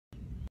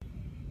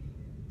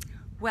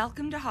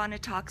Welcome to Chana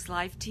Talks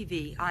Live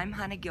TV. I'm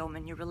Chana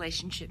Gilman, your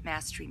relationship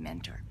mastery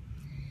mentor.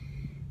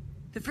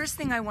 The first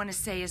thing I want to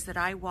say is that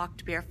I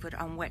walked barefoot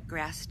on wet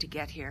grass to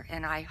get here,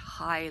 and I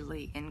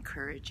highly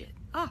encourage it.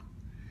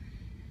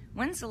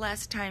 When's the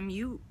last time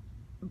you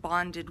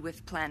bonded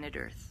with planet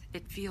Earth?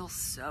 It feels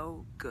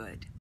so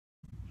good.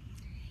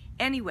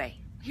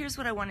 Anyway, here's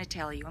what I want to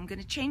tell you. I'm going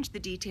to change the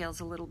details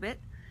a little bit,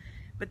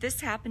 but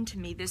this happened to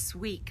me this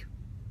week.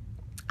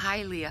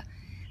 Hi, Leah.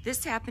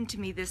 This happened to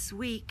me this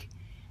week,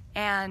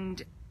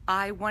 and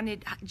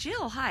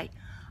Jill, hi.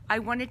 I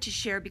wanted to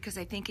share because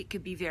I think it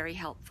could be very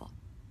helpful.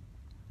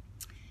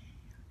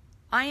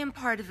 I am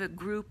part of a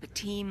group, a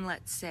team,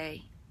 let's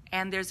say,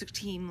 and there's a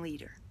team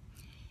leader.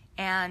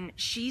 And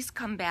she's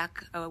come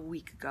back a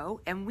week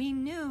ago, and we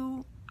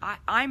knew,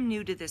 I'm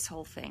new to this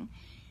whole thing,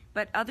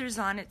 but others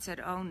on it said,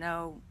 oh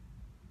no,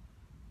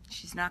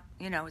 she's not,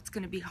 it's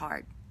going to be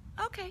hard.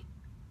 Okay.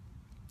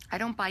 I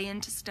don't buy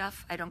into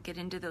stuff. I don't get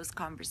into those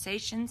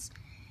conversations.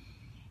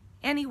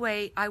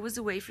 Anyway, I was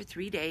away for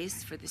 3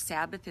 days for the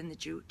Sabbath and the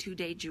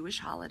 2-day Jewish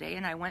holiday,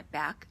 and I went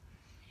back,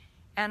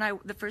 and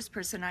the first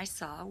person I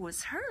saw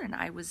was her, and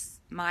I was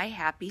my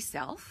happy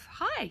self.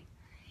 Hi.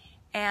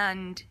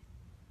 And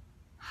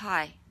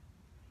hi.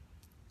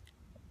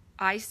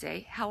 I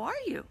say, how are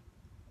you?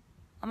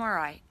 I'm all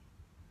right.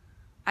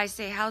 I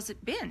say, how's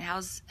it been?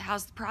 How's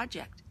the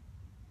project?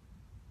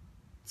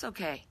 It's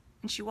okay.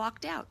 And she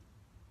walked out.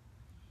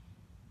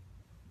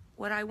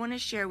 What I want to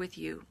share with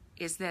you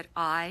is that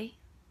I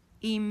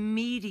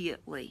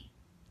immediately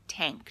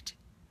tanked.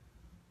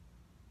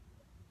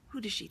 Who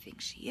does she think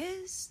she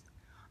is?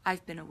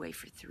 I've been away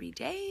for 3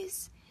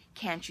 days.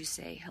 Can't you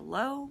say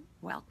hello?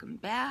 Welcome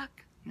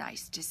back.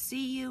 Nice to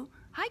see you.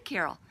 Hi,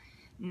 Carol.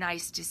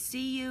 Nice to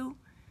see you.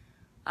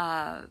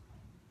 How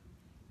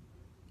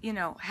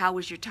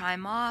was your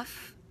time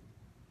off?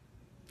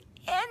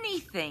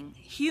 Anything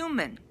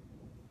human.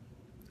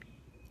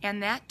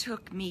 And that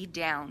took me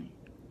down.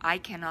 I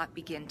cannot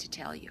begin to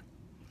tell you.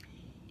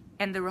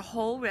 And the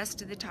whole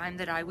rest of the time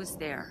that I was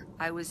there,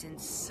 I was in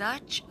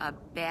such a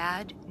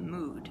bad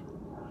mood.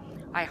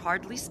 I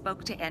hardly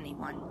spoke to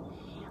anyone.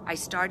 I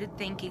started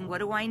thinking, what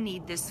do I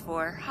need this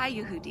for? Hi,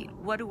 Yehudi.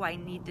 What do I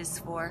need this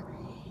for?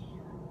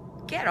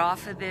 Get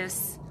off of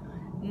this.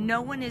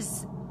 No one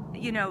is,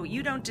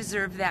 you don't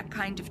deserve that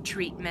kind of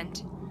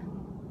treatment.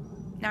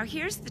 Now,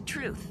 here's the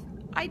truth.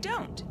 I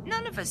don't.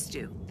 None of us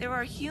do. There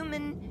are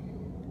human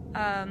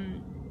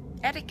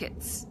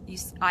etiquettes.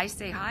 I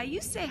say hi,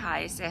 you say hi.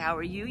 I say, how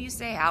are you? You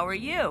say, how are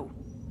you?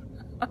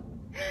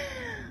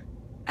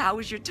 How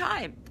was your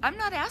time? I'm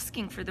not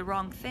asking for the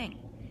wrong thing.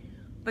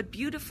 But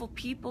beautiful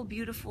people,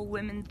 beautiful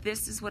women,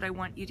 this is what I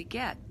want you to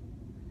get.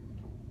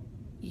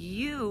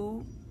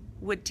 You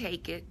would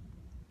take it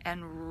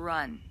and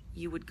run.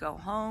 You would go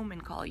home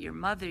and call your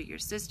mother, your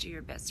sister,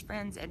 your best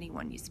friends,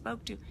 anyone you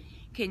spoke to.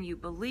 Can you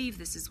believe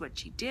this is what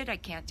she did? I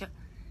can't tell.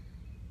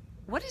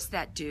 What does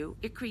that do?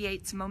 It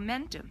creates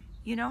momentum.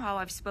 You know how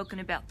I've spoken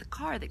about the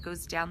car that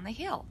goes down the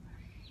hill.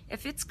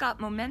 If it's got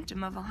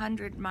momentum of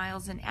 100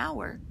 miles an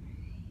hour,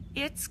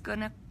 it's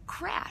going to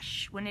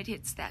crash when it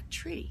hits that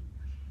tree.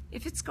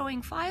 If it's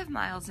going 5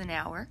 miles an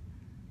hour,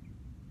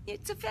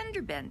 it's a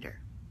fender bender.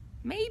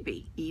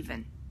 Maybe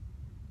even.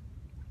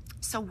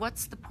 So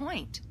what's the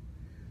point?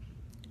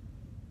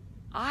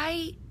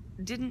 I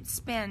didn't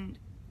spend,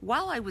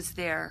 while I was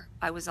there,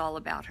 I was all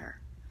about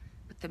her.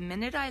 But the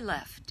minute I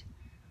left,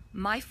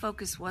 my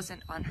focus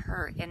wasn't on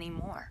her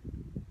anymore.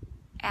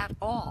 At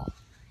all.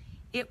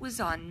 It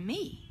was on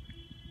me.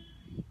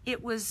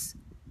 It was,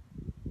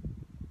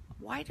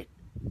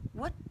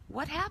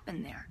 what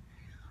happened there?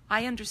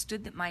 I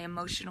understood that my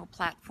emotional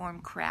platform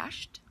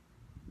crashed.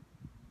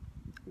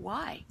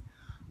 Why?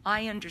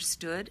 I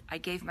understood I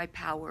gave my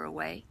power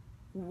away.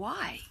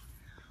 Why?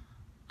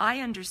 I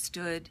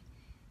understood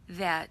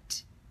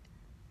that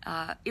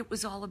it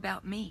was all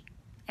about me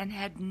and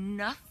had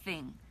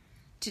nothing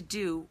to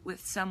do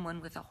with someone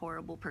with a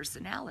horrible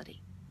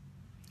personality.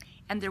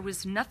 And there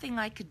was nothing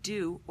I could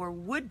do or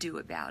would do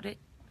about it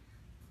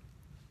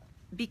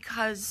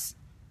because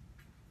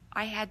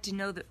I had to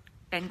know that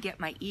and get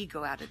my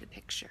ego out of the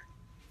picture.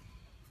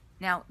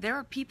 Now, there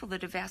are people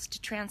that have asked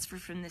to transfer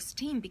from this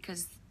team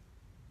because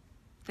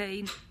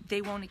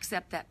they won't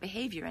accept that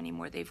behavior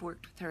anymore. They've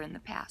worked with her in the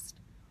past.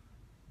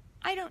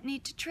 I don't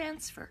need to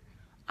transfer.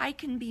 I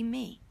can be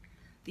me.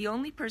 The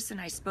only person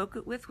I spoke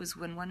it with was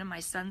when one of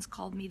my sons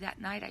called me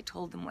that night. I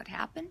told them what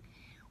happened.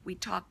 We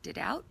talked it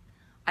out.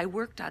 I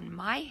worked on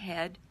my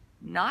head,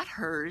 not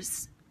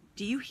hers.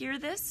 Do you hear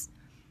this?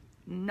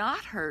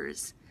 Not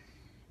hers.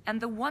 And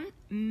the one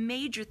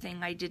major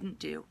thing I didn't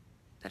do,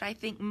 that I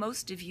think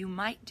most of you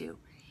might do,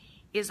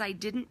 is I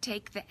didn't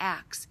take the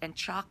axe and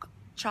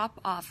chop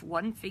off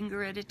one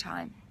finger at a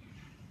time.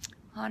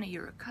 Chana,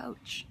 you're a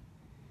coach.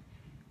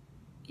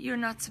 You're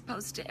not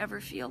supposed to ever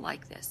feel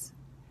like this.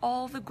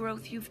 All the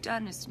growth you've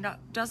done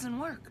doesn't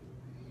work.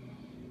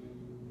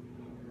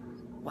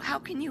 Well, how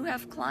can you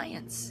have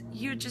clients?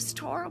 You're just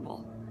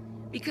horrible.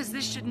 Because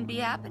this shouldn't be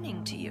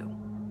happening to you.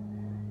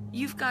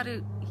 You've got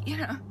to,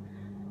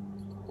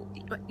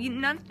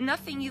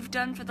 Nothing you've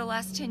done for the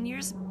last 10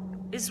 years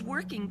is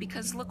working,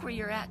 because look where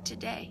you're at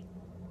today.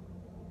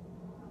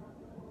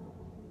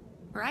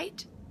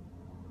 Right?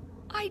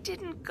 I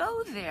didn't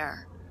go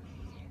there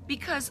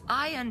because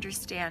I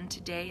understand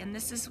today, and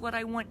this is what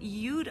I want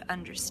you to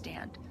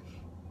understand,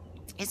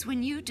 is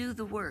when you do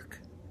the work,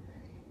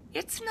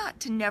 it's not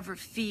to never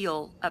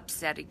feel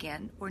upset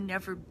again or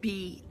never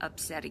be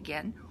upset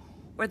again,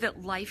 or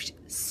that life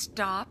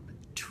stop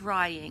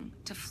trying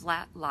to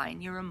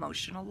flatline your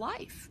emotional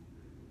life.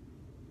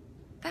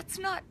 That's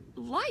not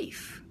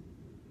life.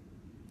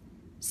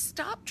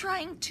 Stop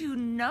trying to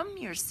numb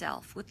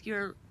yourself with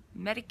your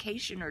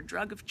medication or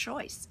drug of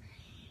choice.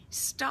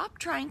 Stop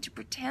trying to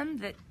pretend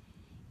that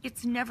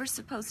it's never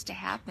supposed to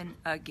happen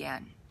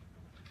again.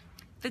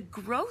 The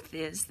growth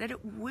is that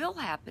it will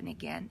happen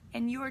again,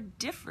 and you're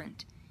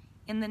different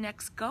in the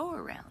next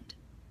go-around.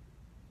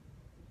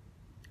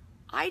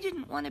 I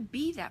didn't want to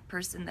be that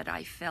person that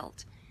I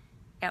felt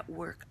at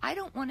work. I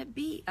don't want to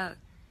be a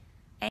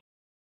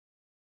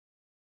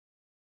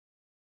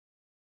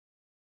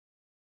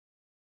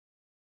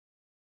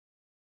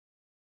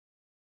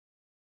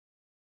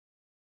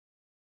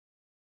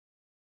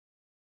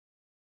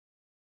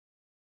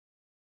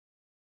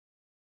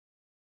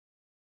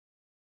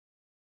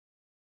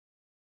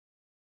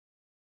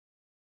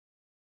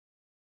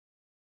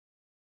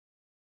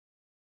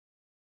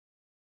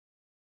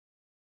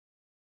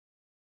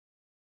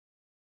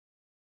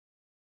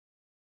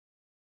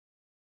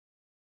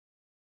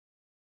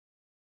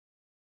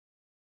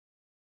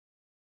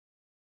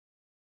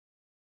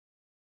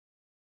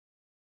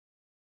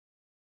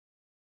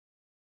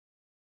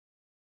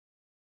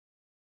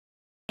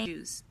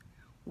choose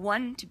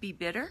one to be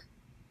bitter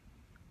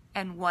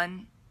and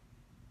one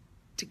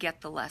to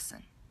get the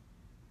lesson.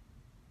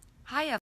 Hi,